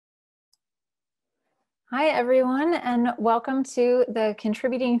Hi, everyone, and welcome to the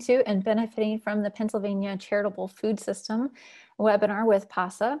Contributing to and Benefiting from the Pennsylvania Charitable Food System webinar with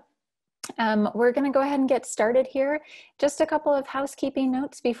PASA. We're going to go ahead and get started here. Just a couple of housekeeping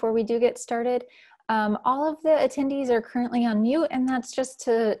notes before we do get started. All of the attendees are currently on mute, and that's just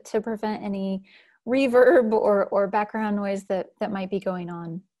to prevent any reverb or background noise that might be going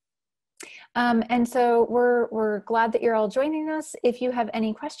on. And so we're glad that you're all joining us. If you have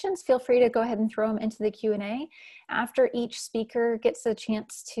any questions, feel free to go ahead and throw them into the Q&A. After each speaker gets a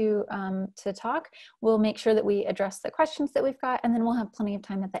chance to talk, we'll make sure that we address the questions that we've got, and then we'll have plenty of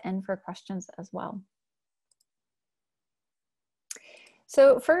time at the end for questions as well.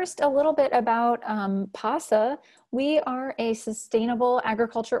 So first, a little bit about PASA. We are a sustainable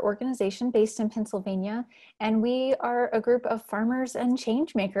agriculture organization based in Pennsylvania, and we are a group of farmers and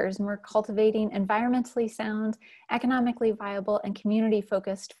change makers, and we're cultivating environmentally sound, economically viable, and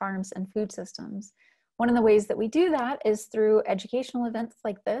community-focused farms and food systems. One of the ways that we do that is through educational events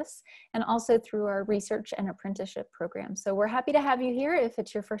like this, and also through our research and apprenticeship program. So we're happy to have you here if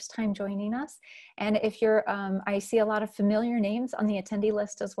it's your first time joining us. And if you're, I see a lot of familiar names on the attendee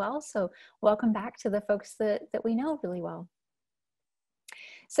list as well. So welcome back to the folks that we know really well.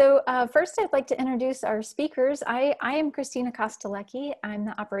 So first, I'd like to introduce our speakers. I am Christina Kostelecki. I'm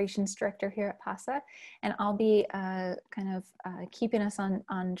the operations director here at PASA, and I'll be keeping us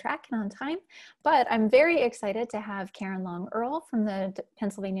on track and on time. But I'm very excited to have Karen Long-Earl from the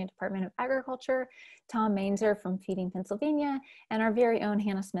Pennsylvania Department of Agriculture, Tom Mainzer from Feeding Pennsylvania, and our very own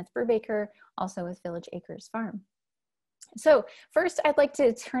Hannah Smith-Brubaker, also with Village Acres Farm. So first, I'd like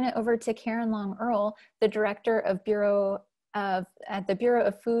to turn it over to Karen Long-Earl, the director of the Bureau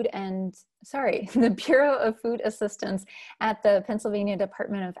of Food Assistance at the Pennsylvania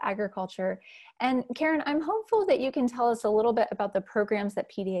Department of Agriculture. And Karen, I'm hopeful that you can tell us a little bit about the programs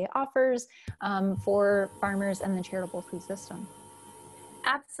that PDA offers for farmers and the charitable food system.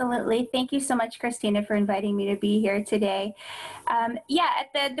 Absolutely. Thank you so much, Christina, for inviting me to be here today. At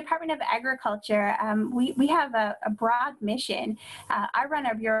the Department of Agriculture, we have a broad mission. I run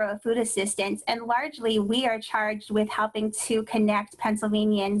our Bureau of Food Assistance, and largely we are charged with helping to connect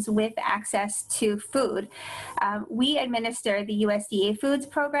Pennsylvanians with access to food. We administer the USDA Foods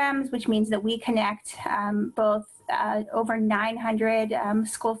programs, which means that we connect both over 900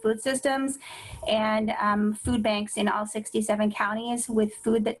 school food systems and food banks in all 67 counties with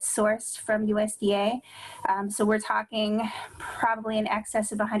food that's sourced from USDA. So we're talking probably in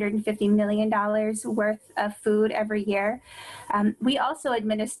excess of $150 million worth of food every year. We also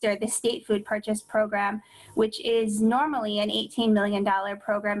administer the State Food Purchase Program, which is normally an $18 million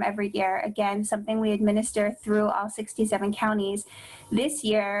program every year. Again, something we administer through all 67 counties. This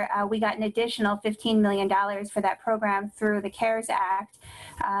year, we got an additional $15 million for that program through the CARES Act.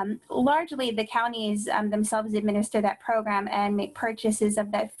 Largely, the counties themselves administer that program and make purchases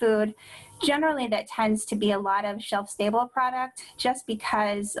of that food. Generally, that tends to be a lot of shelf-stable product, just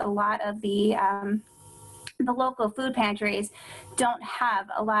because a lot of the local food pantries don't have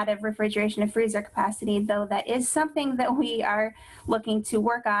a lot of refrigeration and freezer capacity, though that is something that we are looking to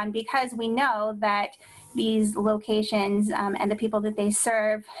work on, because we know that these locations and the people that they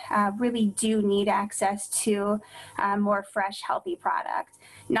serve really do need access to more fresh, healthy product.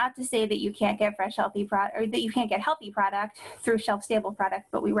 Not to say that you can't get fresh, healthy product, or that you can't get healthy product through shelf-stable product,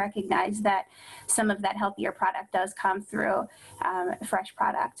 but we recognize that some of that healthier product does come through fresh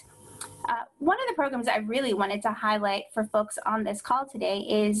product. One of the programs I really wanted to highlight for folks on this call today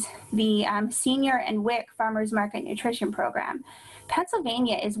is the Senior and WIC Farmers Market Nutrition Program.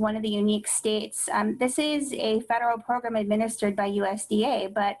 Pennsylvania is one of the unique states. This is a federal program administered by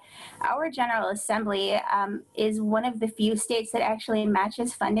USDA, but our General Assembly is one of the few states that actually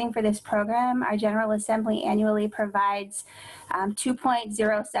matches funding for this program. Our General Assembly annually provides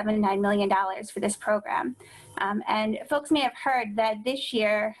 $2.079 million for this program. And folks may have heard that this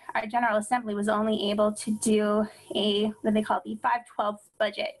year, our General Assembly was only able to do what they call the 5/12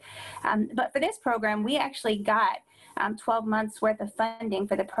 budget. But for this program, we actually got 12 months worth of funding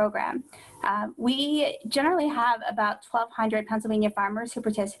for the program. We generally have about 1,200 Pennsylvania farmers who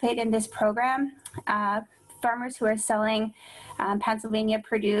participate in this program, farmers who are selling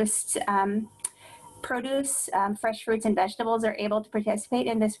Pennsylvania-produced produce, fresh fruits and vegetables are able to participate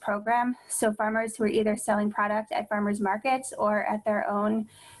in this program. So farmers who are either selling product at farmers markets or at their own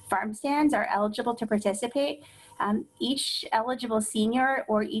farm stands are eligible to participate. Each eligible senior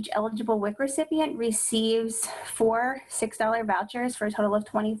or each eligible WIC recipient receives 4 $6 vouchers for a total of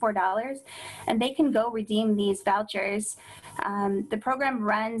 $24, and they can go redeem these vouchers. The program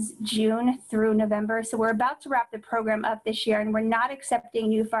runs June through November, so we're about to wrap the program up this year, and we're not accepting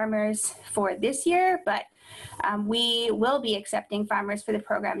new farmers for this year, but we will be accepting farmers for the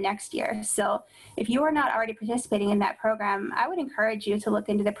program next year. So if you are not already participating in that program, I would encourage you to look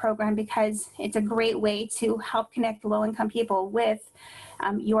into the program because it's a great way to help connect low-income people with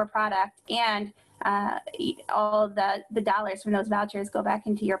your product, and all the dollars from those vouchers go back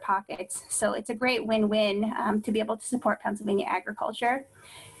into your pockets. So it's a great win-win to be able to support Pennsylvania agriculture.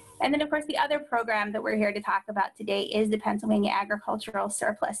 And then, of course, the other program that we're here to talk about today is the Pennsylvania Agricultural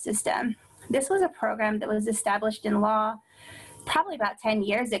Surplus System. This was a program that was established in law probably about 10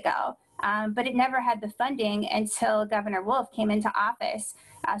 years ago, but it never had the funding until Governor Wolf came into office.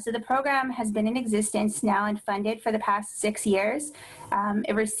 So the program has been in existence now and funded for the past 6 years.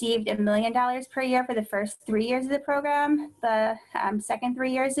 It received $1 million per year for the first 3 years of the program. The second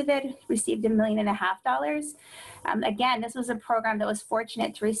 3 years of it received $1.5 million. Again, this was a program that was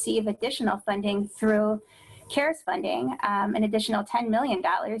fortunate to receive additional funding through CARES funding, an additional $10 million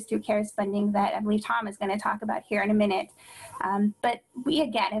through CARES funding that I believe Tom is going to talk about here in a minute. But we,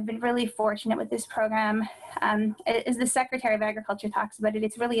 again, have been really fortunate with this program. As the Secretary of Agriculture talks about it,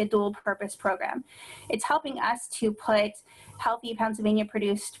 it's really a dual purpose program. It's helping us to put healthy Pennsylvania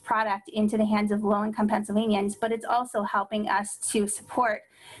produced product into the hands of low-income Pennsylvanians, but it's also helping us to support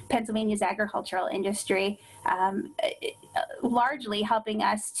Pennsylvania's agricultural industry, largely helping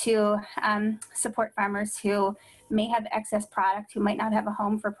us to support farmers who may have excess product, who might not have a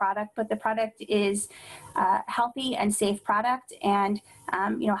home for product, but the product is healthy and safe product, and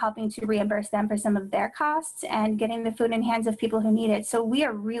helping to reimburse them for some of their costs and getting the food in hands of people who need it. So we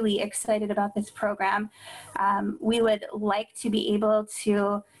are really excited about this program. We would like to be able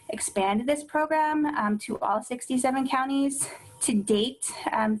to expand this program to all 67 counties. To date,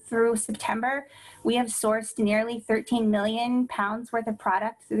 through September, we have sourced nearly 13 million pounds worth of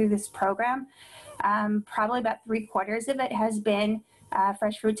product through this program. Probably about 3/4 of it has been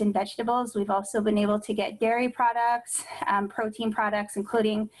fresh fruits and vegetables. We've also been able to get dairy products, protein products,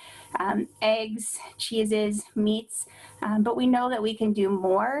 including eggs, cheeses, meats, but we know that we can do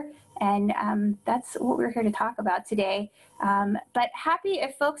more, and that's what we're here to talk about today. But happy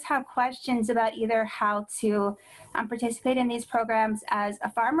if folks have questions about either how to participate in these programs as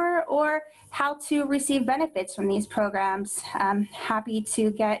a farmer or how to receive benefits from these programs. Happy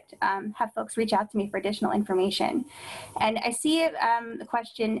to have folks reach out to me for additional information. And I see the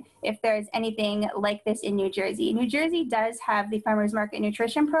question if there's anything like this in New Jersey. New Jersey does have the Farmers Market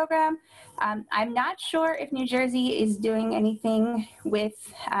Nutrition Program. I'm not sure if New Jersey is doing anything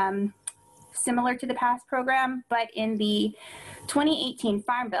with similar to the past program, but in the 2018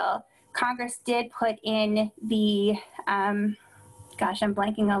 Farm Bill, Congress did put in the, gosh, I'm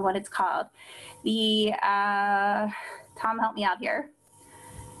blanking on what it's called. The, Tom, help me out here.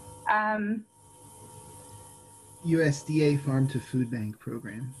 USDA Farm to Food Bank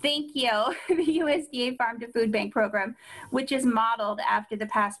program. Thank you. The USDA Farm to Food Bank program, which is modeled after the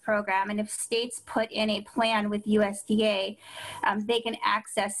past program. And if states put in a plan with USDA, they can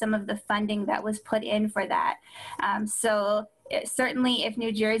access some of the funding that was put in for that. So certainly if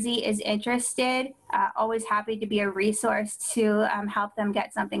New Jersey is interested, always happy to be a resource to help them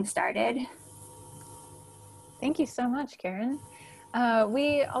get something started. Thank you so much, Karen.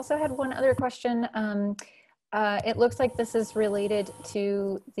 We also had one other question. It looks like this is related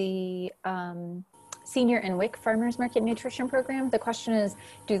to the Senior and WIC Farmers Market Nutrition Program. The question is,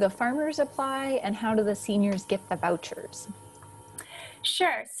 do the farmers apply, and how do the seniors get the vouchers?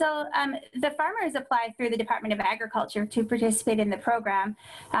 Sure. So the farmers apply through the Department of Agriculture to participate in the program.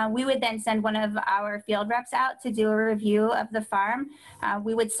 We would then send one of our field reps out to do a review of the farm.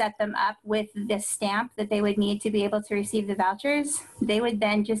 We would set them up with this stamp that they would need to be able to receive the vouchers. They would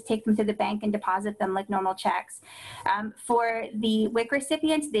then just take them to the bank and deposit them like normal checks. For the WIC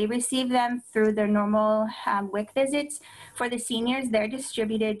recipients, they receive them through their normal WIC visits. For the seniors, they're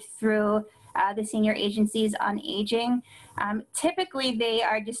distributed through the Senior Agencies on Aging. Typically, they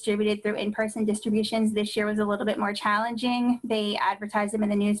are distributed through in-person distributions. This year was a little bit more challenging. They advertise them in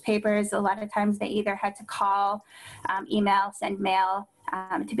the newspapers. A lot of times they either had to call, email, send mail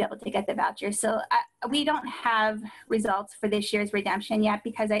to be able to get the voucher. So we don't have results for this year's redemption yet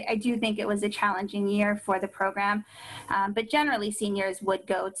because I do think it was a challenging year for the program. But generally, seniors would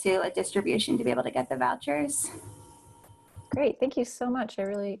go to a distribution to be able to get the vouchers. Great, thank you so much. I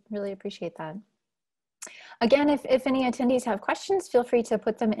really, really appreciate that. Again, if any attendees have questions, feel free to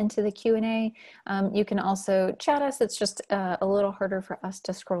put them into the Q&A. You can also chat us. It's just a little harder for us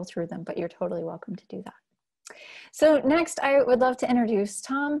to scroll through them, but you're totally welcome to do that. So next, I would love to introduce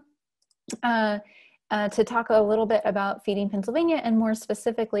Tom to talk a little bit about Feeding Pennsylvania and more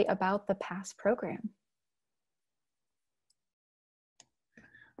specifically about the PASS program.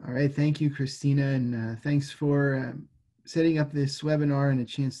 All right, thank you, Christina, and thanks for setting up this webinar and a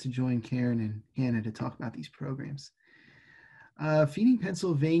chance to join Karen and Hannah to talk about these programs. Feeding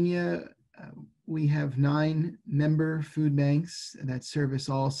Pennsylvania, we have 9 member food banks that service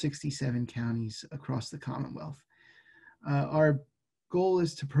all 67 counties across the Commonwealth. Our goal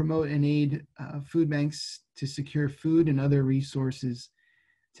is to promote and aid food banks to secure food and other resources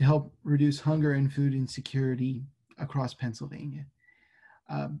to help reduce hunger and food insecurity across Pennsylvania.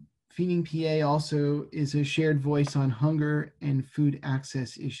 Feeding PA also is a shared voice on hunger and food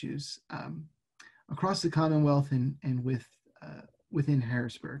access issues across the Commonwealth and within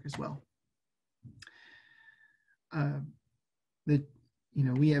Harrisburg as well.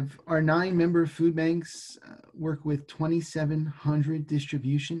 We have our 9 member food banks work with 2,700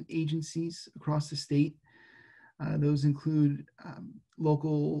 distribution agencies across the state. Those include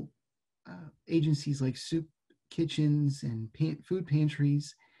local agencies like soup kitchens and food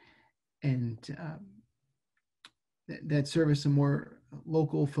pantries, and that service a more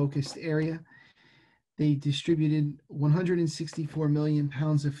local focused area. They distributed 164 million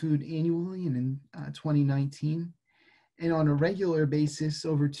pounds of food annually in 2019. And on a regular basis,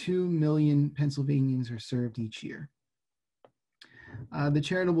 over 2 million Pennsylvanians are served each year. The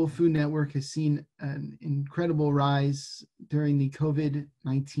Charitable Food Network has seen an incredible rise during the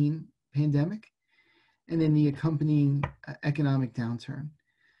COVID-19 pandemic and then the accompanying economic downturn.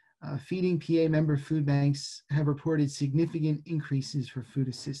 Feeding PA member food banks have reported significant increases for food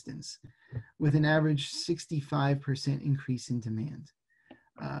assistance, with an average 65% increase in demand.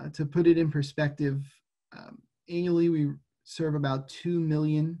 To put it in perspective, annually, we serve about 2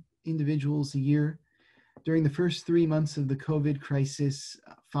 million individuals a year. During the first 3 months of the COVID crisis,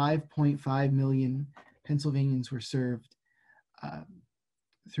 5.5 million Pennsylvanians were served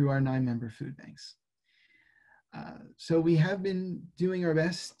through our 9 member food banks. So we have been doing our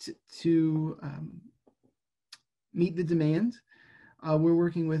best to meet the demand. We're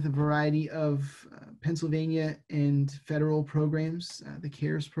working with a variety of Pennsylvania and federal programs, the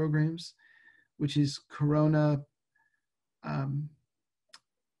CARES programs, which is Corona. I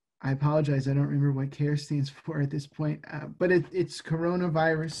apologize, I don't remember what CARES stands for at this point, but it's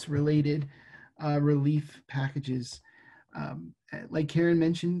coronavirus related relief packages. Like Karen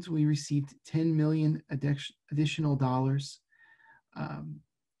mentioned, we received $10 million additional dollars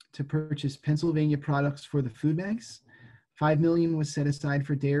to purchase Pennsylvania products for the food banks. $5 million was set aside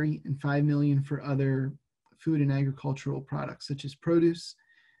for dairy and $5 million for other food and agricultural products such as produce,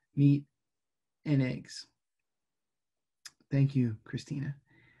 meat, and eggs. Thank you, Christina.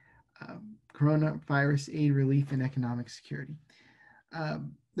 Coronavirus aid, relief, and economic security.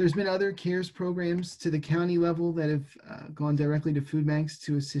 There's been other CARES programs to the county level that have gone directly to food banks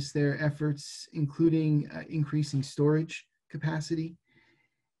to assist their efforts, including increasing storage capacity,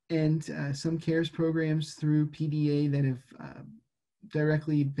 and some CARES programs through PDA that have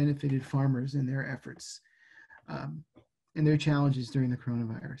directly benefited farmers in their efforts and their challenges during the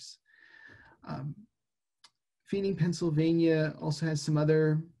coronavirus. Feeding Pennsylvania also has some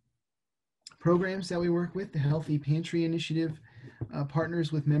other programs that we work with. The Healthy Pantry Initiative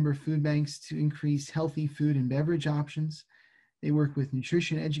partners with member food banks to increase healthy food and beverage options. They work with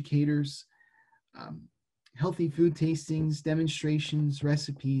nutrition educators, healthy food tastings, demonstrations,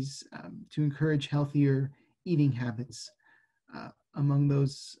 recipes to encourage healthier eating habits among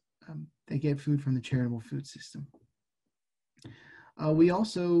those that get food from the charitable food system. We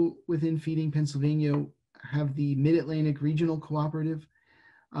also, within Feeding Pennsylvania, have the Mid-Atlantic Regional Cooperative,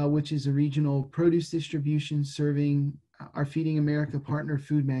 which is a regional produce distribution serving our Feeding America partner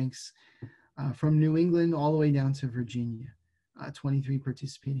food banks from New England all the way down to Virginia, 23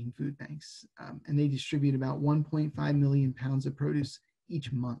 participating food banks. And they distribute about 1.5 million pounds of produce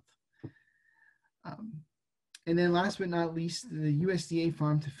each month. And then last but not least, the USDA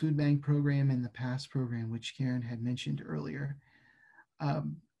Farm to Food Bank program and the PASS program, which Karen had mentioned earlier.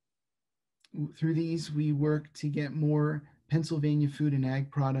 Through these, we work to get more Pennsylvania food and ag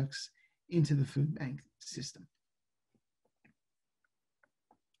products into the food bank system.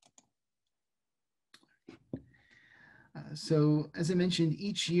 So as I mentioned,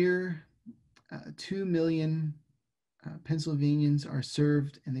 each year, 2 million Pennsylvanians are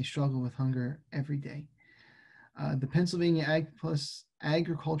served and they struggle with hunger every day. The Pennsylvania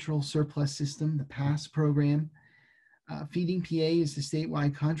Agricultural Surplus System, the PASS program. Feeding PA is the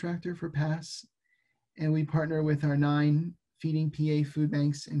statewide contractor for PASS, and we partner with our 9 Feeding PA food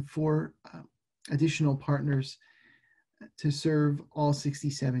banks and 4 additional partners to serve all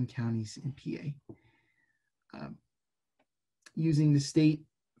 67 counties in PA. Using the state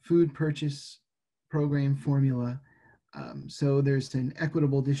food purchase program formula, so there's an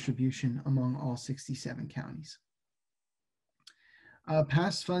equitable distribution among all 67 counties.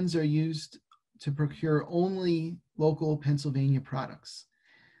 PASS funds are used to procure only local Pennsylvania products,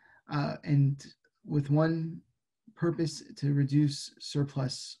 and with one purpose: to reduce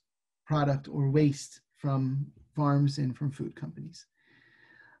surplus product or waste from farms and from food companies.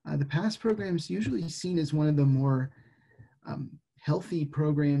 The PASS program is usually seen as one of the more healthy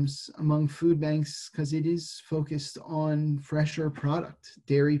programs among food banks because it is focused on fresher product,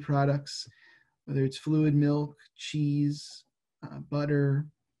 dairy products, whether it's fluid milk, cheese, butter,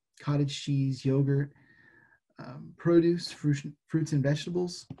 cottage cheese, yogurt, produce, fruits and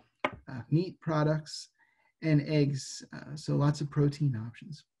vegetables, meat products, and eggs, so lots of protein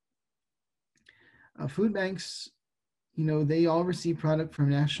options. Food banks, they all receive product from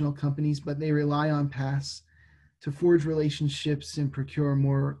national companies, but they rely on PASS to forge relationships and procure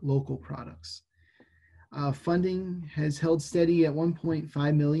more local products. Funding has held steady at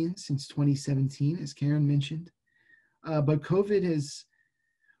 $1.5 million since 2017, as Karen mentioned, but COVID has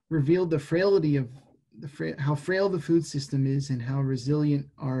revealed the frailty of how frail the food system is and how resilient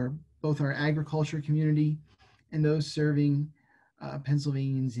both our agriculture community and those serving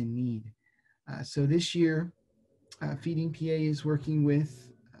Pennsylvanians in need. So this year, Feeding PA is working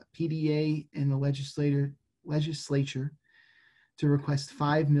with PDA and the legislature to request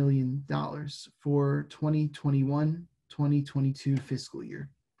 $5 million for 2021-2022 fiscal year,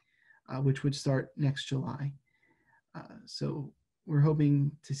 which would start next July. So we're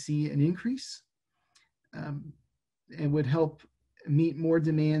hoping to see an increase and would help meet more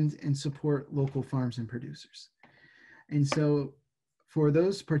demand and support local farms and producers. And so for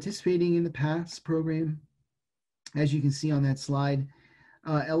those participating in the PASS program, as you can see on that slide,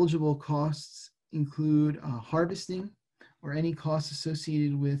 eligible costs include harvesting or any costs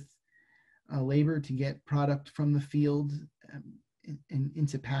associated with labor to get product from the field and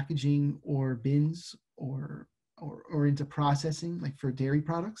into packaging or bins or into processing, like for dairy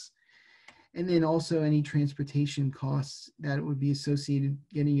products. And then also any transportation costs that would be associated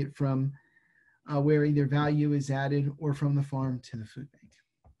getting it from where either value is added or from the farm to the food bank.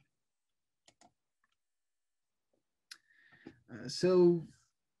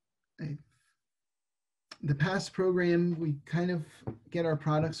 The PASS program, we kind of get our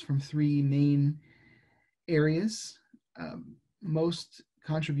products from 3 main areas. Most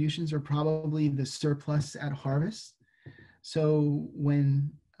contributions are probably the surplus at harvest. So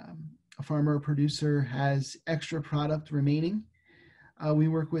when a farmer or producer has extra product remaining, we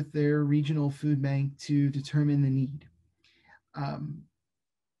work with their regional food bank to determine the need.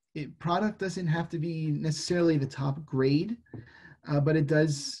 Product doesn't have to be necessarily the top grade, but it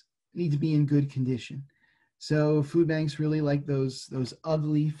does need to be in good condition. So food banks really like those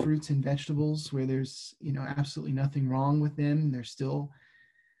ugly fruits and vegetables where there's absolutely nothing wrong with them. They're still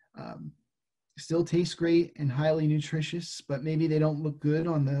taste great and highly nutritious, but maybe they don't look good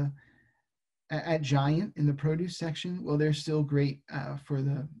on at Giant in the produce section. Well, they're still great for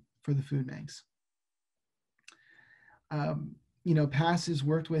the food banks. PASS has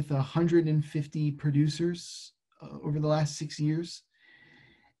worked with 150 producers over the last 6 years,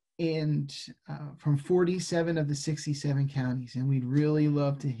 and from 47 of the 67 counties. And we'd really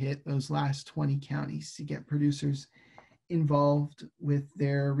love to hit those last 20 counties to get producers involved with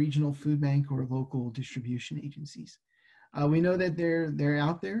their regional food bank or local distribution agencies. We know that they're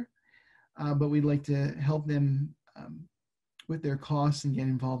out there, but we'd like to help them with their costs and get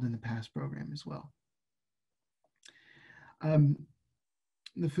involved in the PASS program as well.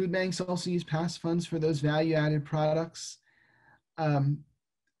 The food banks also use PASS funds for those value-added products.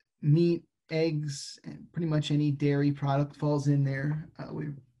 Meat, eggs, and pretty much any dairy product falls in there.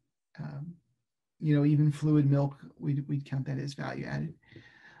 Even fluid milk, we'd count that as value-added.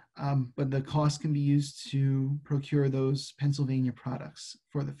 But the cost can be used to procure those Pennsylvania products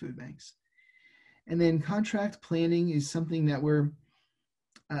for the food banks. And then contract planning is something that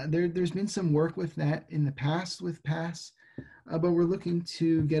there's been some work with that in the past with PASS, but we're looking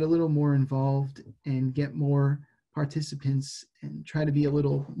to get a little more involved and get more participants and try to be a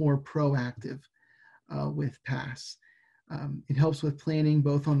little more proactive with PASS. It helps with planning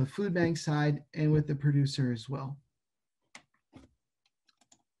both on the food bank side and with the producer as well.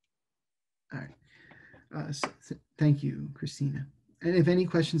 All right. Thank you, Christina. And if any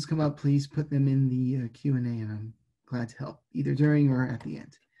questions come up, please put them in the Q&A, and I'm glad to help either during or at the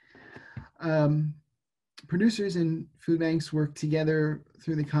end. Producers and food banks work together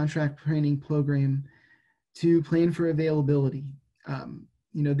through the contract planning program to plan for availability.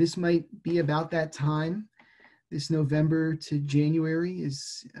 This might be about that time. This November to January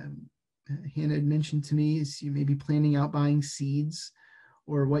is, Hannah had mentioned to me, is you may be planning out buying seeds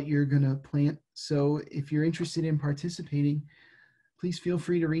or what you're going to plant. So if you're interested in participating, please feel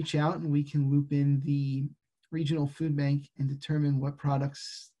free to reach out and we can loop in the regional food bank and determine what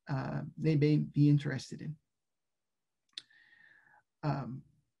products they may be interested in.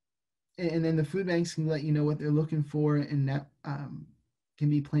 And then the food banks can let you know what they're looking for, and that can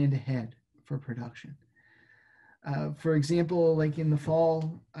be planned ahead for production. For example, like in the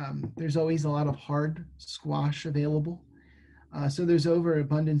fall, there's always a lot of hard squash available. So there's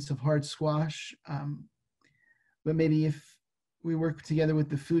overabundance of hard squash. But maybe if we work together with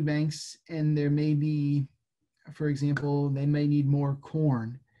the food banks and there may be, for example, they may need more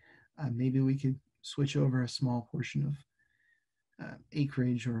corn, maybe we could switch over a small portion of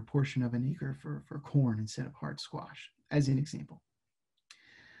acreage or a portion of an acre for corn instead of hard squash, as an example.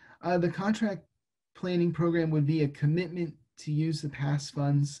 The contract planning program would be a commitment to use the past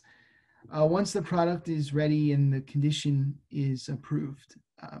funds once the product is ready and the condition is approved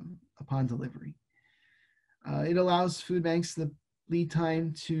upon delivery. It allows food banks the lead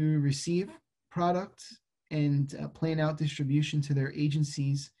time to receive product and plan out distribution to their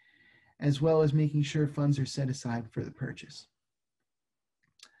agencies, as well as making sure funds are set aside for the purchase.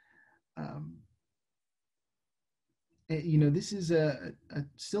 This is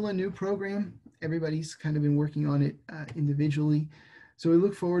still a new program. Everybody's kind of been working on it individually. So we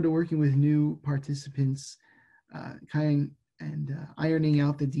look forward to working with new participants and ironing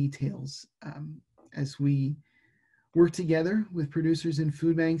out the details as we work together with producers and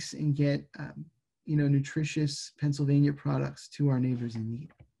food banks and get nutritious Pennsylvania products to our neighbors in need.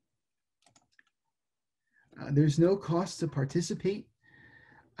 There's no cost to participate.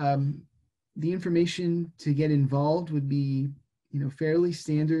 The information to get involved would be, fairly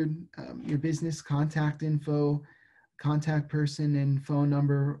standard. Your business contact info, contact person and phone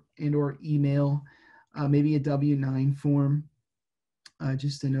number and or email, maybe a W-9 form,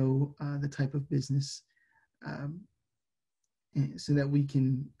 just to know the type of business, so that we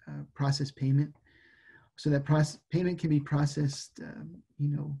can process payment. So that payment can be processed,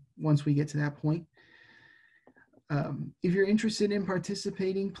 once we get to that point. If you're interested in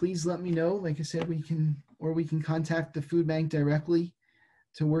participating, please let me know. Like I said, we can contact the food bank directly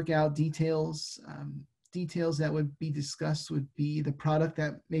to work out details. Details that would be discussed would be the product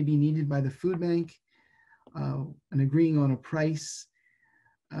that may be needed by the food bank, and agreeing on a price,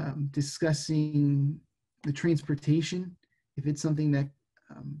 discussing the transportation. If it's something that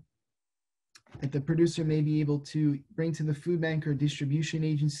the producer may be able to bring to the food bank or distribution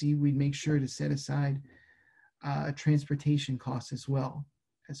agency, we'd make sure to set aside transportation costs as well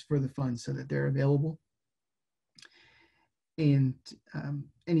as for the funds so that they're available. And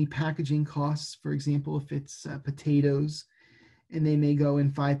any packaging costs, for example, if it's potatoes and they may go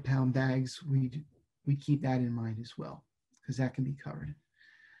in 5-pound bags, we keep that in mind as well, because that can be covered.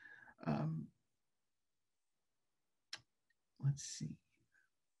 Let's see.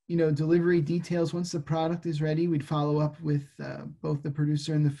 Delivery details. Once the product is ready, we'd follow up with both the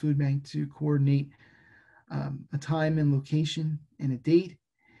producer and the food bank to coordinate a time and location and a date.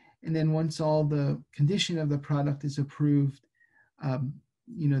 And then once all the condition of the product is approved,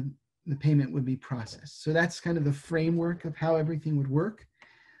 the payment would be processed. So that's kind of the framework of how everything would work.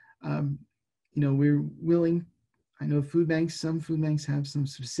 We're willing, I know some food banks have some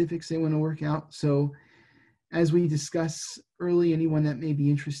specifics they want to work out. So as we discuss early, anyone that may be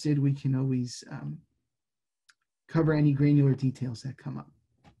interested, we can always cover any granular details that come up.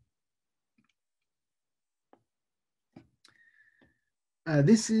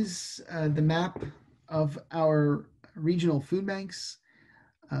 This is the map of our regional food banks.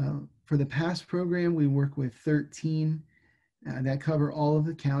 For the past program, we work with 13 that cover all of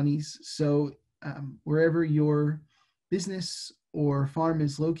the counties. So wherever your business or farm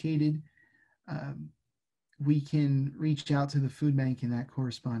is located, we can reach out to the food bank in that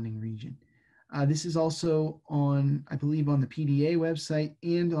corresponding region. This is also on, I believe, on the PDA website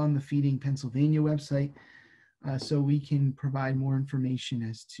and on the Feeding Pennsylvania website. So we can provide more information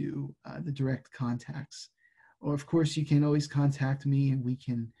as to the direct contacts. Or of course, you can always contact me and we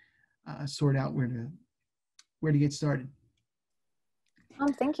can sort out where to get started.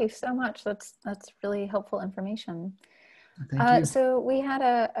 Thank you so much. That's really helpful information. Thank you. So we had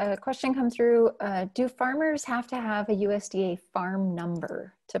a question come through. Do farmers have to have a USDA farm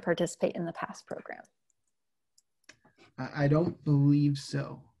number to participate in the PASS program? I don't believe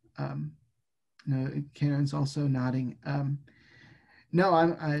so. No, Karen's also nodding.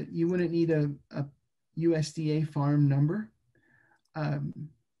 No, you wouldn't need a USDA farm number.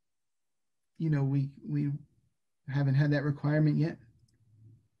 We haven't had that requirement yet.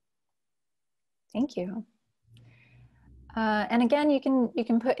 Thank you. And again, you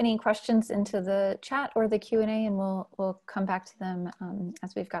can put any questions into the chat or the Q&A, and we'll come back to them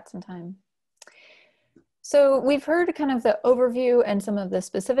as we've got some time. So we've heard kind of the overview and some of the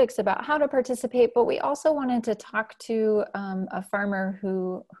specifics about how to participate, but we also wanted to talk to a farmer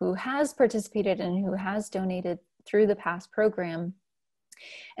who has participated and who has donated through the PASS program.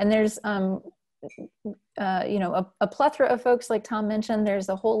 And there's a plethora of folks, like Tom mentioned. There's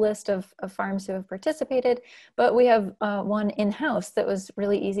a whole list of farms who have participated, but we have one in-house that was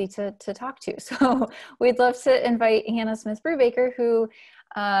really easy to talk to. So we'd love to invite Hannah Smith-Brubaker, who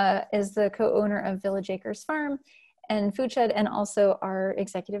is the co-owner of Village Acres Farm and Food Shed, and also our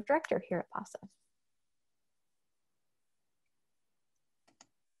executive director here at PASA.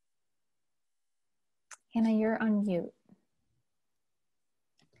 Hannah, you're on mute.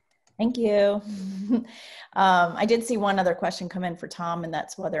 Thank you. I did see one other question come in for Tom, and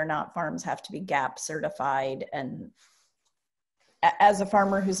that's whether or not farms have to be GAP certified. And as a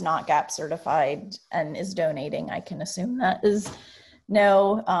farmer who's not GAP certified and is donating, I can assume that is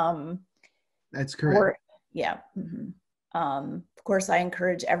no. That's correct. Yeah. Mm-hmm. Of course, I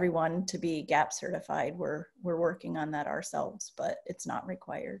encourage everyone to be GAP certified. We're working on that ourselves, but it's not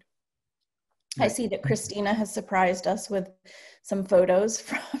required. I see that Christina has surprised us with some photos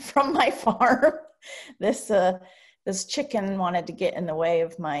from my farm. This chicken wanted to get in the way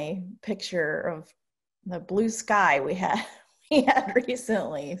of my picture of the blue sky we had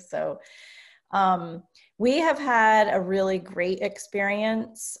recently. So we have had a really great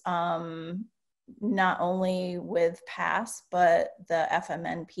experience, not only with PASS, but the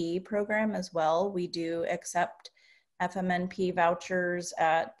FMNP program as well. We do accept FMNP vouchers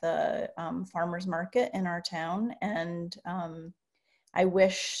at the farmers market in our town. And I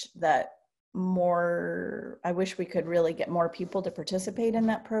wish we could really get more people to participate in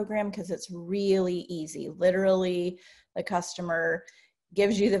that program, because it's really easy. Literally, the customer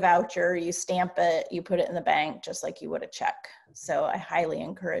gives you the voucher, you stamp it, you put it in the bank just like you would a check. So I highly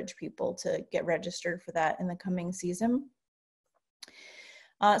encourage people to get registered for that in the coming season.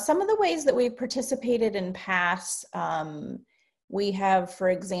 Some of the ways that we've participated in PASS, we have, for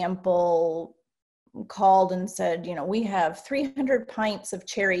example, called and said, we have 300 pints of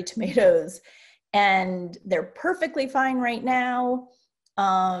cherry tomatoes and they're perfectly fine right now.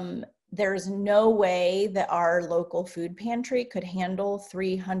 There's no way that our local food pantry could handle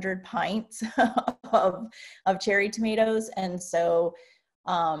 300 pints of cherry tomatoes. And so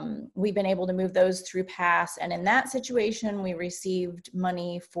we've been able to move those through PASS. And in that situation, we received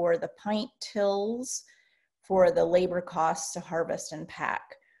money for the pint tills for the labor costs to harvest and pack.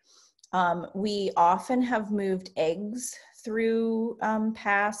 We often have moved eggs through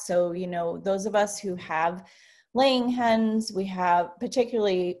PASS. So, those of us who have laying hens, we have,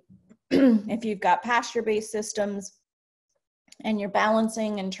 particularly if you've got pasture-based systems and you're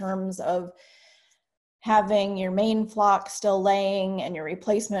balancing in terms of having your main flock still laying and your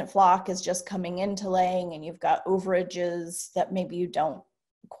replacement flock is just coming into laying, and you've got overages that maybe you don't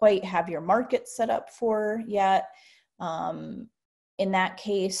quite have your market set up for yet. In that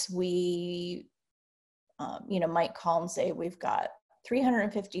case, we might call and say we've got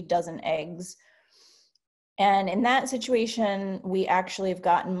 350 dozen eggs. And in that situation, we actually have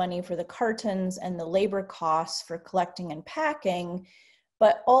gotten money for the cartons and the labor costs for collecting and packing.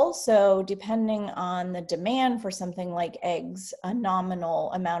 But also, depending on the demand for something like eggs, a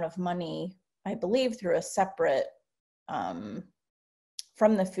nominal amount of money, I believe, through a separate from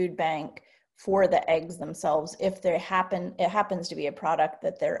the food bank for the eggs themselves, if it happens to be a product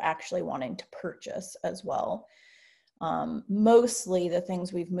that they're actually wanting to purchase as well. Mostly the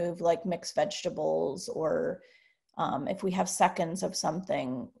things we've moved, like mixed vegetables, or if we have seconds of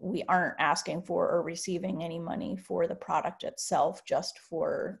something, we aren't asking for or receiving any money for the product itself, just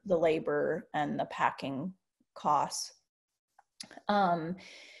for the labor and the packing costs.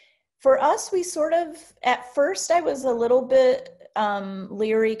 For us, we sort of, at first I was a little bit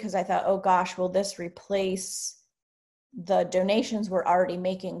leery, because I thought, oh gosh, will this replace the donations we're already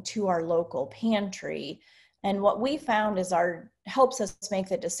making to our local pantry? And what we found helps us make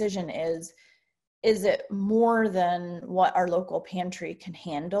the decision is it more than what our local pantry can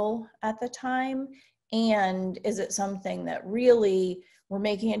handle at the time? And is it something that really we're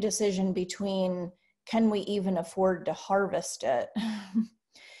making a decision between, can we even afford to harvest it?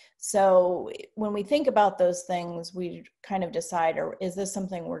 So when we think about those things, we kind of decide, or is this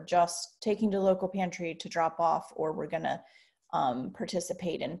something we're just taking to local pantry to drop off, or we're going to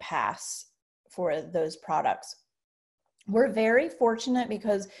participate in pass for those products. We're very fortunate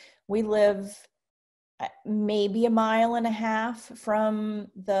because we live maybe 1.5 miles from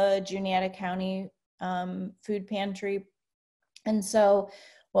the Juniata County food pantry. And so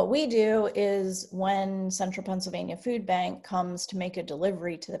what we do is when Central Pennsylvania Food Bank comes to make a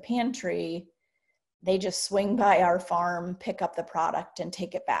delivery to the pantry, they just swing by our farm, pick up the product, and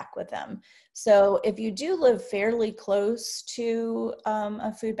take it back with them. So if you do live fairly close to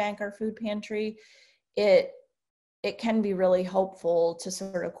a food bank or food pantry, it can be really helpful to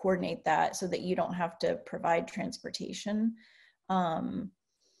sort of coordinate that so that you don't have to provide transportation.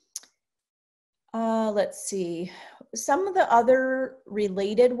 Let's see. Some of the other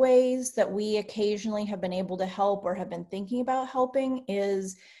related ways that we occasionally have been able to help or have been thinking about helping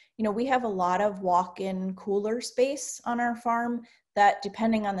is, we have a lot of walk-in cooler space on our farm that,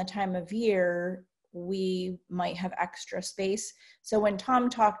 depending on the time of year, we might have extra space. So when Tom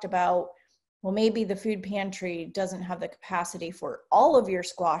talked about, well, maybe the food pantry doesn't have the capacity for all of your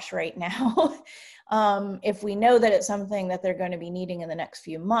squash right now. If we know that it's something that they're going to be needing in the next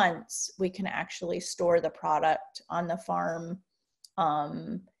few months, we can actually store the product on the farm,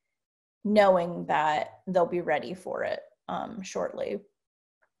 knowing that they'll be ready for it shortly.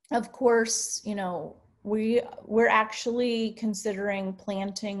 Of course, we're actually considering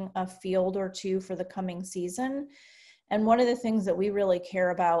planting a field or two for the coming season. And one of the things that we really care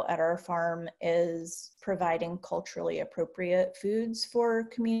about at our farm is providing culturally appropriate foods for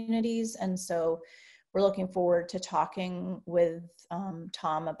communities. And so we're looking forward to talking with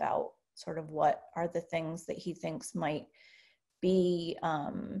Tom about sort of what are the things that he thinks might be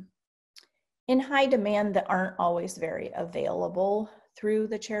in high demand that aren't always very available through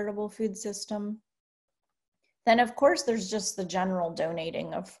the charitable food system. Then, of course, there's just the general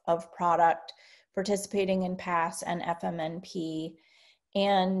donating of product, participating in PASS and FMNP.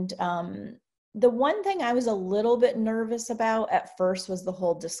 And the one thing I was a little bit nervous about at first was the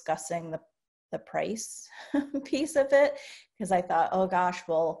whole discussing the price piece of it, because I thought, oh gosh,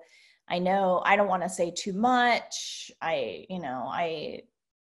 well, I know I don't want to say too much. I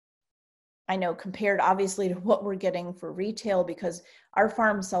know compared obviously to what we're getting for retail, because our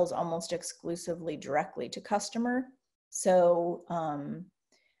farm sells almost exclusively directly to customer. So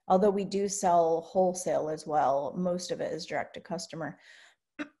although we do sell wholesale as well, most of it is direct to customer.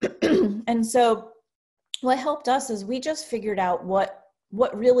 And so what helped us is we just figured out what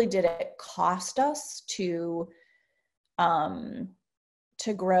really did it cost us to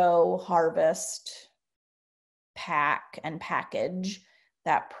grow, harvest, pack, and package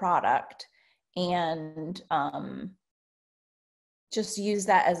that product, and just use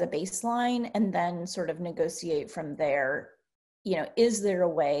that as a baseline, and then sort of negotiate from there. Is there a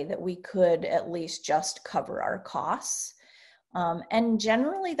way that we could at least just cover our costs? And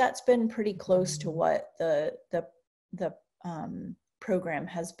generally that's been pretty close to what the program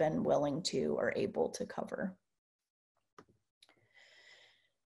has been willing to or able to cover.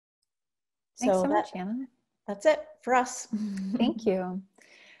 Thanks so much, Anna. That's it for us. Thank you.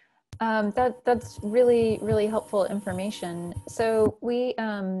 That's really, really helpful information. So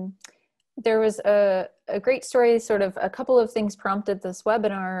there was a great story, sort of a couple of things prompted this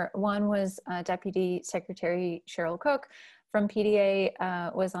webinar. One was Deputy Secretary Cheryl Cook from PDA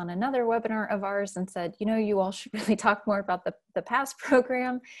was on another webinar of ours and said, you all should really talk more about the PASS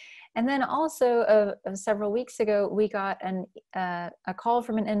program. And then also several weeks ago, we got a call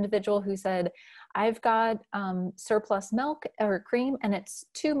from an individual who said, I've got surplus milk or cream, and it's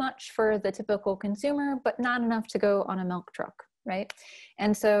too much for the typical consumer, but not enough to go on a milk truck, right?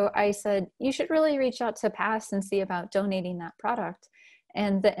 And so I said, you should really reach out to PASS and see about donating that product.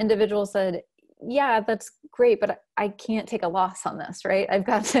 And the individual said, yeah, that's great, but I can't take a loss on this, right? I've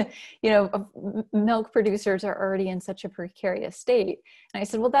got to, milk producers are already in such a precarious state. And I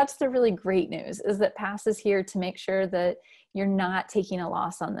said, well, that's the really great news, is that PASS is here to make sure that you're not taking a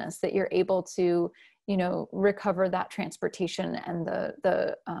loss on this, that you're able to, recover that transportation and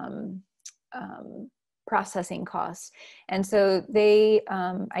the processing costs. And so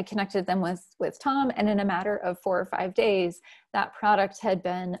I connected them with Tom, and in a matter of 4 or 5 days, that product had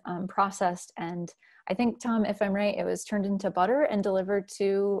been processed. And I think, Tom, if I'm right, it was turned into butter and delivered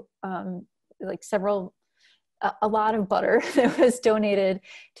to a lot of butter that was donated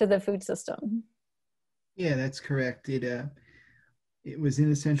to the food system. Yeah, that's correct. it was in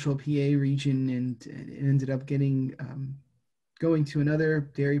the central PA region, and it ended up going to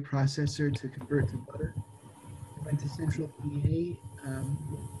another dairy processor to convert to butter. It went to central PA.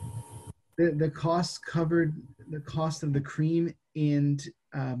 The cost covered the cost of the cream, and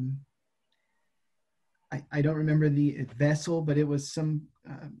I don't remember the vessel, but it was some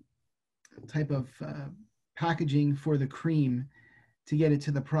type of packaging for the cream to get it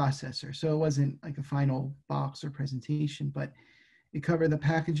to the processor. So it wasn't like a final box or presentation, but it covered the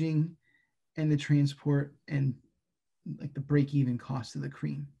packaging and the transport and like the break-even cost of the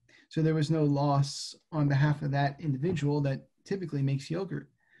cream. So there was no loss on behalf of that individual that typically makes yogurt.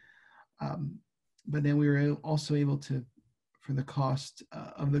 But then we were also able to, for the cost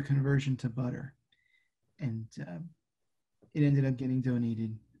of the conversion to butter, and it ended up getting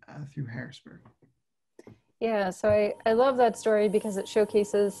donated through Harrisburg. Yeah, so I love that story because it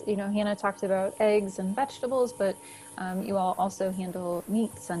showcases, you know, Hannah talked about eggs and vegetables, but you all also handle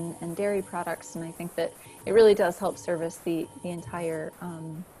meats and dairy products. And I think that it really does help service the entire,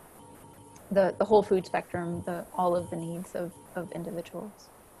 the whole food spectrum, all of the needs of individuals.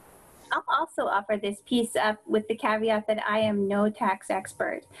 I'll also offer this piece up with the caveat that I am no tax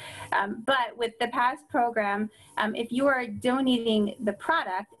expert. But with the past program, if you are donating the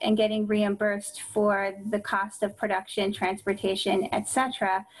product and getting reimbursed for the cost of production, transportation,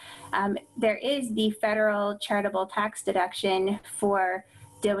 etc., there is the federal charitable tax deduction for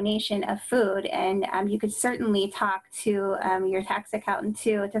donation of food, and you could certainly talk to your tax accountant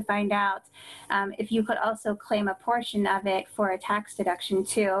too to find out if you could also claim a portion of it for a tax deduction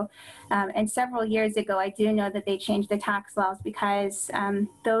too. And several years ago, I do know that they changed the tax laws because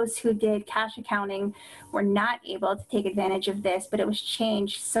those who did cash accounting were not able to take advantage of this, but it was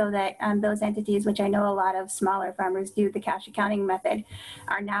changed so that those entities, which I know a lot of smaller farmers do the cash accounting method,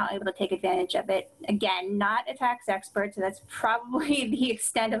 are now able to take advantage of it. Again, not a tax expert, so that's probably the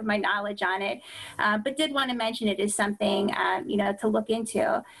extent of my knowledge on it, but did want to mention it is something you know, to look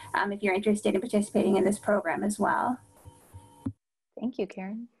into if you're interested in participating in this program as well. Thank you,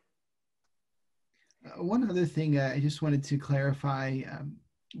 Karen. One other thing I just wanted to clarify,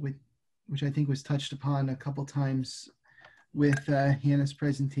 which I think was touched upon a couple times with Hannah's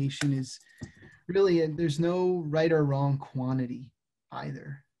presentation, is really there's no right or wrong quantity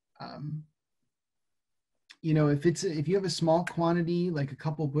either. You know, if you have a small quantity, like a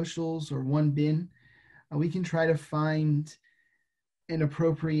couple bushels or one bin, we can try to find an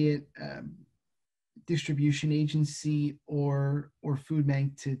appropriate distribution agency or food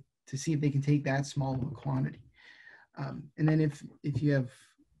bank to see if they can take that small of a quantity. And then if you have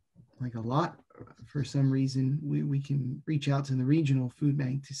like a lot for some reason, we can reach out to the regional food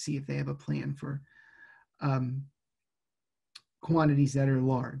bank to see if they have a plan for quantities that are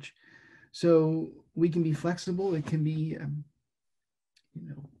large. So we can be flexible. It can be, you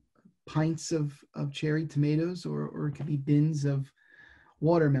know, pints of cherry tomatoes, or it could be bins of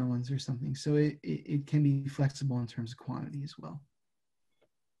watermelons or something. So it can be flexible in terms of quantity as well.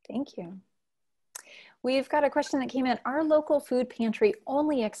 Thank you. We've got a question that came in. Our local food pantry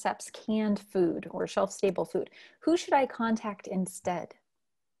only accepts canned food or shelf-stable food. Who should I contact instead?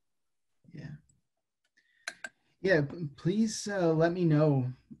 Yeah, please let me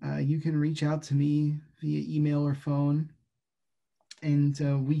know. You can reach out to me via email or phone, and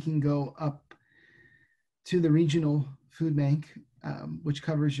we can go up to the regional food bank, which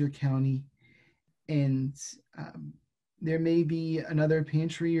covers your county, and there may be another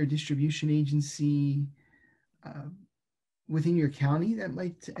pantry or distribution agency within your county that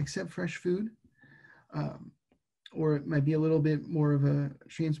might accept fresh food, or it might be a little bit more of a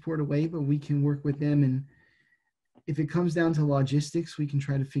transport away, but we can work with them. And if it comes down to logistics, we can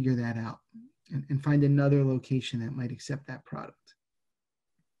try to figure that out and find another location that might accept that product.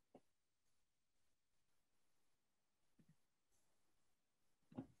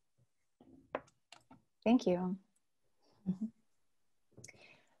 Thank you.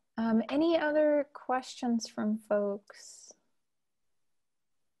 Any other questions from folks?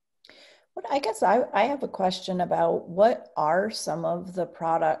 Well, I guess I have a question about what are some of the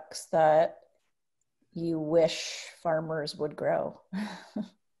products that you wish farmers would grow?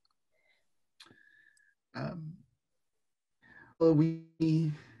 Well,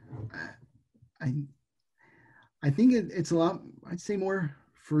 I think it's a lot, I'd say more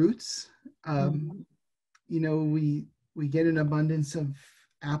fruits. You know, we get an abundance of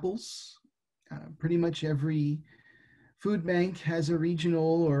apples. Pretty much every food bank has a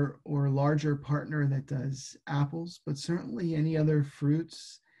regional or larger partner that does apples, but certainly any other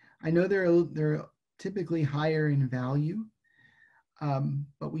fruits. I know they're typically higher in value,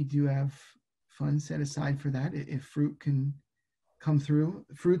 but we do have funds set aside for that if fruit can come through.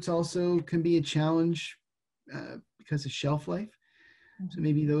 Fruits also can be a challenge because of shelf life. So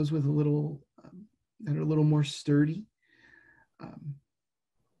maybe those with a little that are a little more sturdy.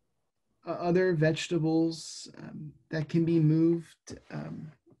 Other vegetables that can be moved.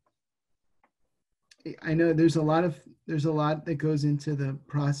 I know there's a lot that goes into the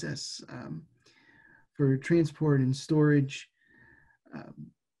process for transport and storage.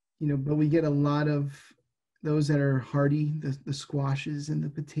 But we get a lot of those that are hardy, the squashes and the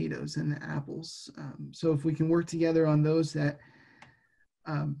potatoes and the apples. So if we can work together on those that,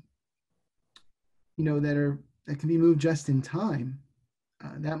 that can be moved just in time,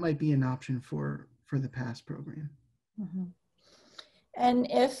 that might be an option for the PASS program. Mm-hmm. And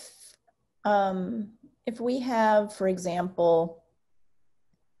if we have, for example,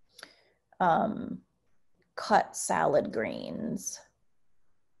 cut salad greens,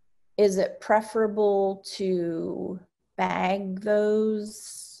 is it preferable to bag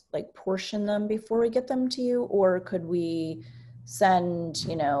those, like portion them before we get them to you? Or could we send,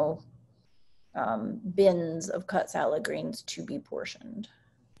 bins of cut salad greens to be portioned?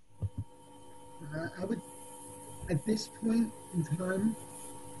 I would, at this point in time,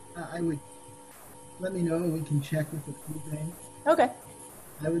 I would let me know and we can check with the food bank. Okay.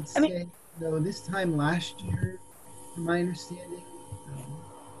 I would say, this time last year, from my understanding,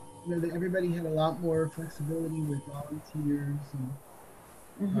 that everybody had a lot more flexibility with volunteers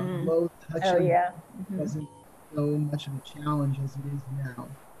and low touch. Oh, yeah. Wasn't so much of a challenge as it is now.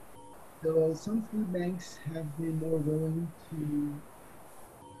 So some food banks have been more willing to,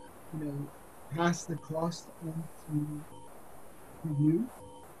 pass the cost on to you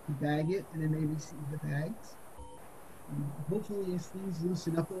to bag it and then they receive the bags. Hopefully, as things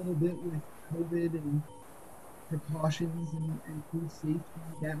loosen up a little bit with COVID and precautions and food safety,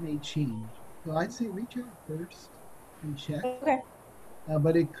 that may change. So I'd say reach out first and check. Okay.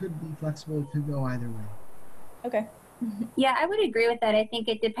 But it could be flexible. It could go either way. Okay. Yeah, I would agree with that. I think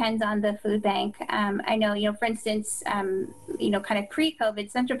it depends on the food bank. I know, for instance, kind of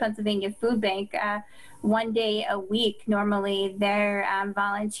pre-COVID, Central Pennsylvania Food Bank, one day a week, normally their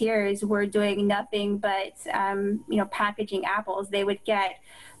volunteers were doing nothing but, packaging apples. They would get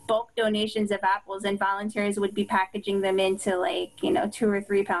bulk donations of apples and volunteers would be packaging them into 2 or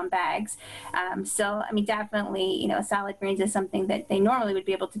 3 pound bags. So, definitely, salad greens is something that they normally would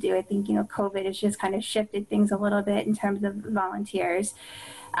be able to do. I think, COVID has just kind of shifted things a little bit in terms of volunteers.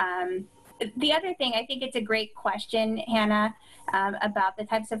 The other thing, I think it's a great question, Hannah, about the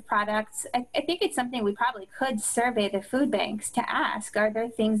types of products. I think it's something we probably could survey the food banks to ask, are there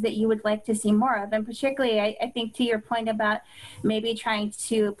things that you would like to see more of? And particularly, I think to your point about maybe trying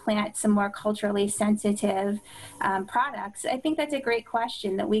to plant some more culturally sensitive products, I think that's a great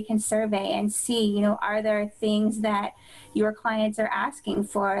question that we can survey and see, are there things that your clients are asking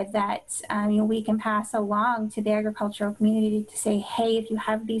for that we can pass along to the agricultural community to say, hey, if you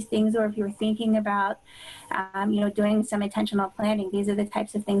have these things or if you're thinking about doing some intentional planting, these are the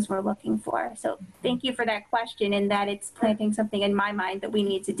types of things we're looking for. So thank you for that question, and that it's planting something in my mind that we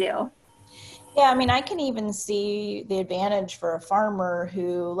need to do. Yeah, I can even see the advantage for a farmer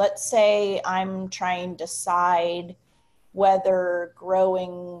who, let's say I'm trying to decide whether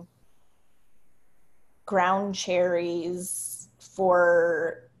growing ground cherries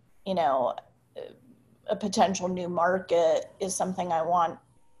for, a potential new market is something I want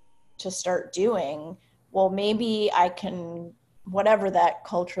to start doing. Well, maybe I can, whatever that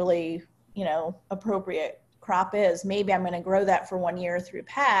culturally, appropriate crop is, maybe I'm going to grow that for 1 year through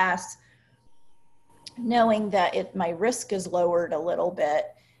PASS, knowing that my risk is lowered a little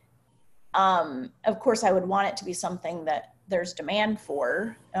bit. Of course, I would want it to be something that there's demand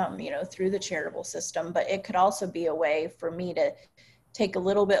for, through the charitable system, but it could also be a way for me to take a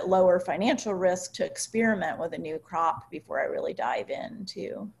little bit lower financial risk to experiment with a new crop before I really dive in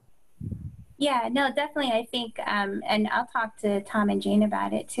too. Yeah, no, definitely. I think, and I'll talk to Tom and Jane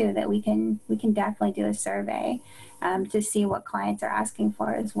about it too, that we can definitely do a survey to see what clients are asking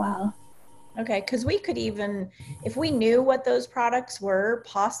for as well. Okay, because we could even, if we knew what those products were,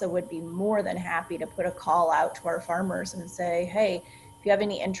 PASA would be more than happy to put a call out to our farmers and say, hey, if you have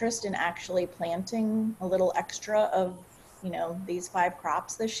any interest in actually planting a little extra of, these 5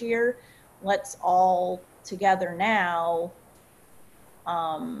 crops this year, let's all together now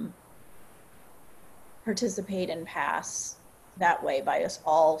participate in PASS that way by us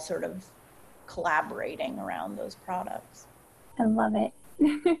all sort of collaborating around those products. I love it.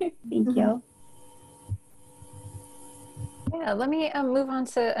 Thank you. Yeah, let me move on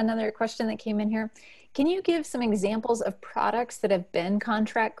to another question that came in here. Can you give some examples of products that have been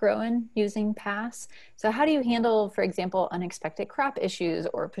contract grown using PASS? So how do you handle, for example, unexpected crop issues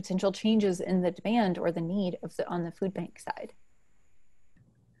or potential changes in the demand or the need of on the food bank side?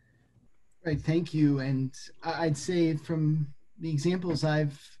 Right, thank you. And I'd say from the examples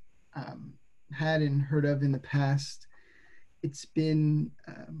I've um, had and heard of in the past, it's been,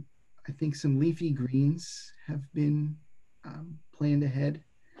 I think, some leafy greens have been planned ahead,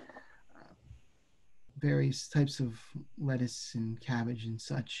 various types of lettuce and cabbage and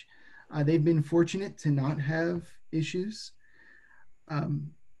such. They've been fortunate to not have issues.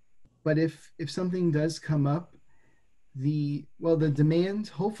 Um, but if something does come up, the demand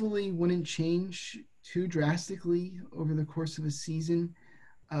hopefully wouldn't change too drastically over the course of a season.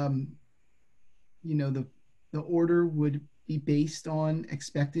 Um, the order would be based on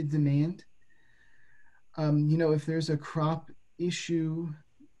expected demand. If there's a crop issue,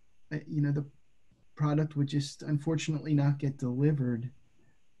 the product would just unfortunately not get delivered.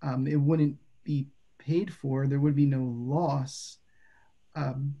 It wouldn't be paid for. There would be no loss.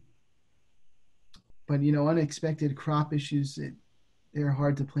 Um, but unexpected crop issues, they're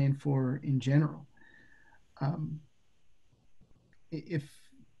hard to plan for in general. Um, if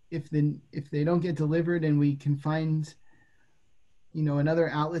if they don't get delivered and we can find another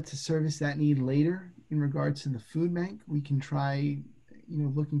outlet to service that need later in regards to the food bank, we can try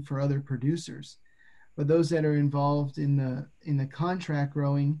looking for other producers. But those that are involved in the contract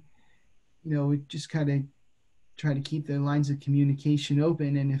growing, we just kind of try to keep the lines of communication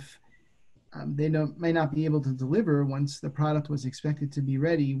open. And if they might not be able to deliver once the product was expected to be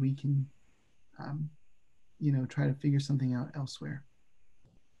ready, we can try to figure something out elsewhere.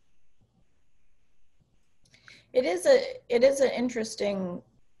 It is an interesting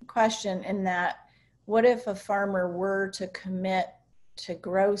question in that, what if a farmer were to commit to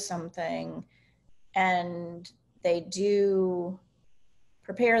grow something and they do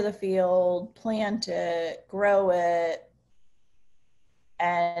prepare the field, plant it, grow it,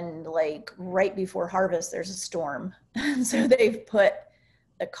 and like right before harvest there's a storm. So they've put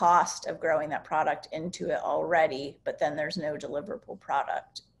the cost of growing that product into it already, but then there's no deliverable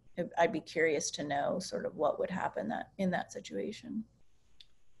product. I'd be curious to know sort of what would happen in that situation.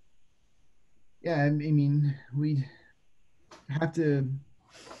 Yeah, I mean, we'd have to.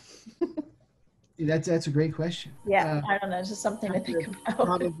 That's a great question. Yeah, I don't know. It's just something to think about.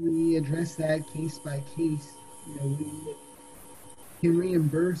 Probably address that case by case. We can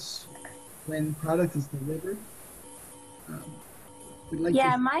reimburse when product is delivered.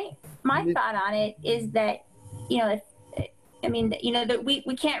 Yeah, my thought on it is that, if I mean, that we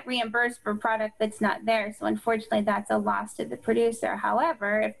can't reimburse for product that's not there. So unfortunately, that's a loss to the producer.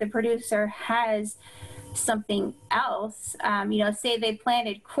 However, if the producer has something else, say they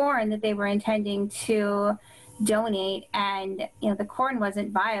planted corn that they were intending to donate, and the corn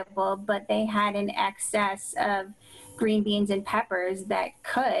wasn't viable, but they had an excess of green beans and peppers that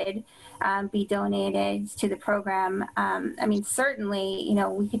could be donated to the program. I mean, certainly,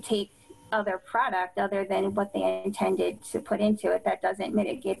 we could take other product other than what they intended to put into it. That doesn't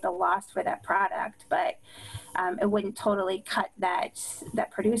mitigate the loss for that product, but it wouldn't totally cut that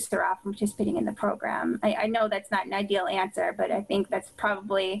producer off from participating in the program. I know that's not an ideal answer, but I think that's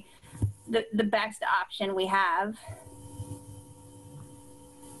probably the best option we have.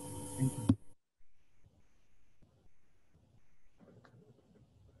 Thank you.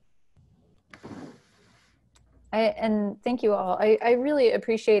 And thank you all. I really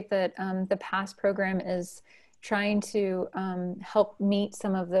appreciate that the PASS program is trying to help meet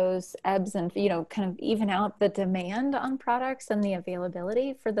some of those ebbs and, kind of even out the demand on products and the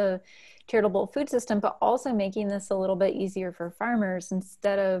availability for the charitable food system, but also making this a little bit easier for farmers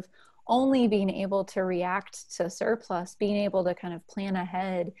instead of only being able to react to surplus, being able to kind of plan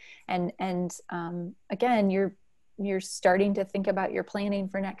ahead. And again, you're starting to think about your planning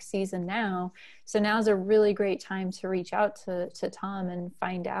for next season now. So now's a really great time to reach out to Tom and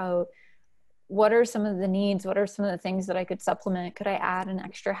find out what are some of the needs, what are some of the things that I could supplement? Could I add an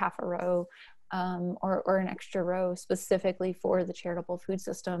extra half a row or an extra row specifically for the charitable food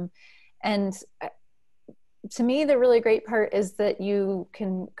system? And to me, the really great part is that you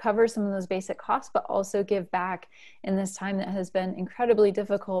can cover some of those basic costs, but also give back in this time that has been incredibly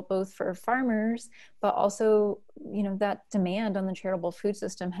difficult, both for farmers, but also, that demand on the charitable food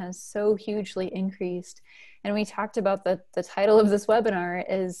system has so hugely increased. And we talked about the title of this webinar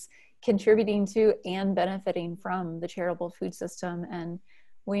is contributing to and benefiting from the charitable food system. And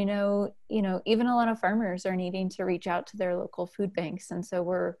we know, even a lot of farmers are needing to reach out to their local food banks. And so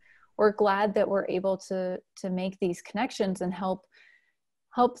we're we're glad that we're able to make these connections and help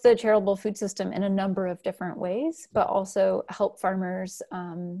the charitable food system in a number of different ways, but also help farmers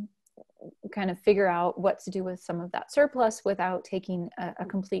kind of figure out what to do with some of that surplus without taking a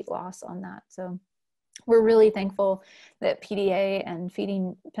complete loss on that. So we're really thankful that PDA and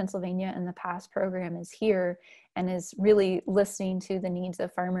Feeding Pennsylvania in the past program is here and is really listening to the needs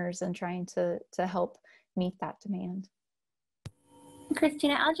of farmers and trying to help meet that demand.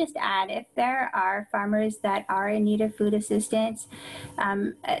 Christina, I'll just add, if there are farmers that are in need of food assistance,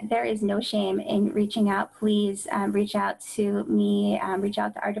 there is no shame in reaching out. Please reach out to me, reach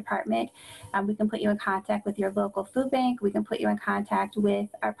out to our department. We can put you in contact with your local food bank. We can put you in contact with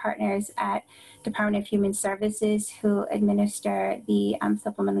our partners at Department of Human Services who administer the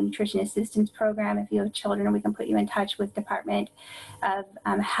Supplemental Nutrition Assistance Program. If you have children, we can put you in touch with Department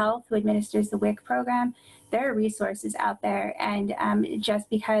of Health who administers the WIC program. There are resources out there, and just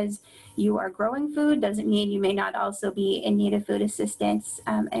because you are growing food doesn't mean you may not also be in need of food assistance,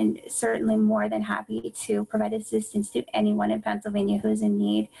 and certainly more than happy to provide assistance to anyone in Pennsylvania who's in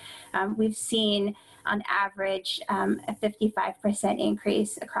need. We've seen on average a 55%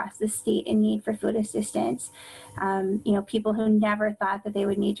 increase across the state in need for food assistance. People who never thought that they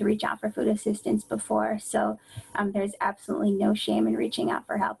would need to reach out for food assistance before. So there's absolutely no shame in reaching out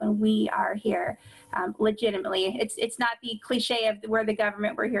for help, and we are here legitimately. It's not the cliche of we're the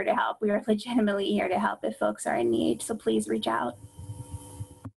government, we're here to help. We are legitimately here to help if folks are in need. So please reach out.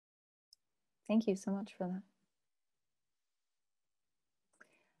 Thank you so much for that.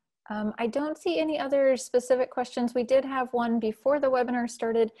 I don't see any other specific questions. We did have one before the webinar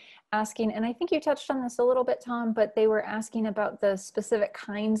started asking, and I think you touched on this a little bit, Tom, but they were asking about the specific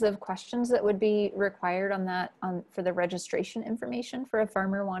kinds of questions that would be required for the registration information for a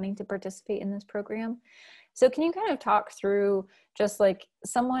farmer wanting to participate in this program. So can you kind of talk through, just like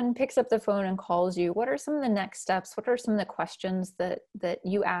someone picks up the phone and calls you, what are some of the next steps? What are some of the questions that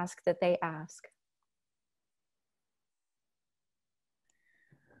you ask that they ask?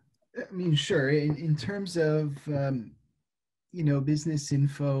 I mean, sure. In terms of, business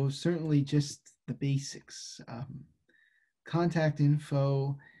info, certainly just the basics. Contact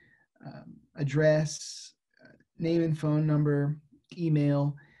info, address, name and phone number,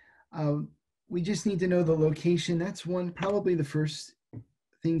 email. We just need to know the location. That's probably the first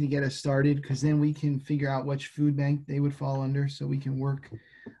thing to get us started, because then we can figure out which food bank they would fall under, so we can work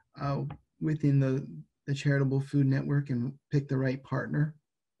within the Charitable Food Network and pick the right partner.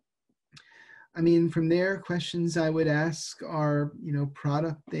 I mean, from there, questions I would ask are,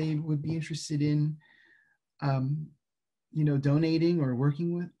 product they would be interested in, donating or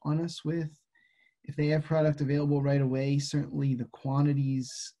working on us with. If they have product available right away, certainly the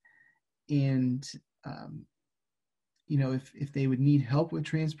quantities, and, if they would need help with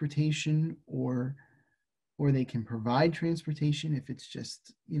transportation, or they can provide transportation. If it's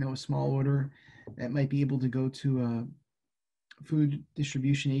just, a small order that might be able to go to a food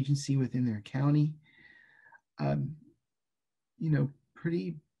distribution agency within their county.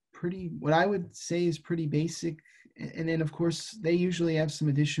 Pretty, what I would say is pretty basic. And then of course, they usually have some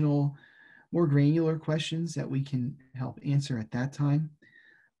additional, more granular questions that we can help answer at that time.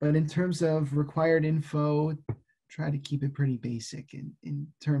 But in terms of required info, try to keep it pretty basic in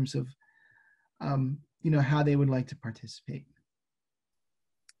terms of, how they would like to participate.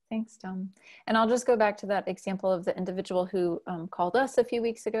 Thanks, Tom. And I'll just go back to that example of the individual who called us a few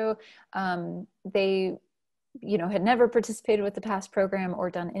weeks ago. They, had never participated with the past program or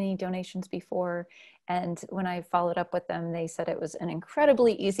done any donations before. And when I followed up with them, they said it was an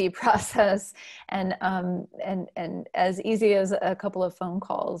incredibly easy process, and as easy as a couple of phone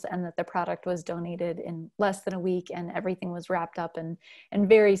calls, and that the product was donated in less than a week and everything was wrapped up and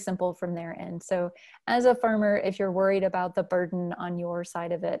very simple from their end. So as a farmer, if you're worried about the burden on your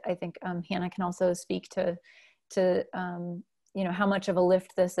side of it, I think Hannah can also speak to how much of a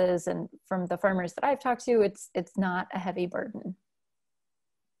lift this is. And from the farmers that I've talked to, it's not a heavy burden.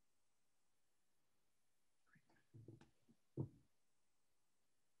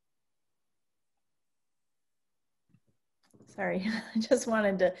 Sorry, I just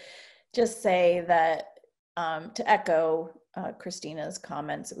wanted to say that to echo Christina's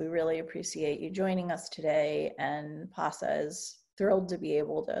comments, we really appreciate you joining us today, and PASA is thrilled to be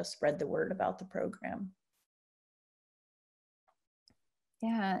able to spread the word about the program.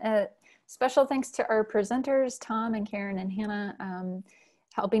 Yeah, special thanks to our presenters, Tom and Karen and Hannah.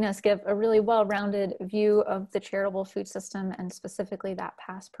 helping us give a really well-rounded view of the charitable food system and specifically that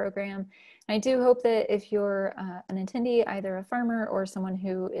PASS program. And I do hope that if you're an attendee, either a farmer or someone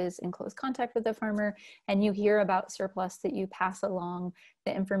who is in close contact with a farmer, and you hear about surplus, that you pass along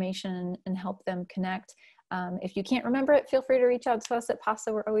the information and help them connect. If you can't remember it, feel free to reach out to us at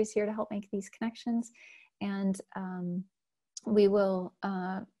PASA. We're always here to help make these connections. And we will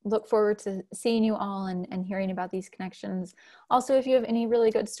look forward to seeing you all and hearing about these connections. Also, if you have any really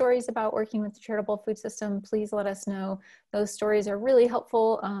good stories about working with the charitable food system, please let us know. Those stories are really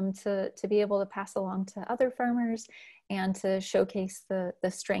helpful to be able to pass along to other farmers and to showcase the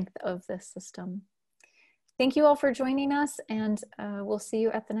strength of this system. Thank you all for joining us, and we'll see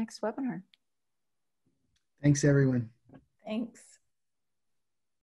you at the next webinar. Thanks, everyone. Thanks.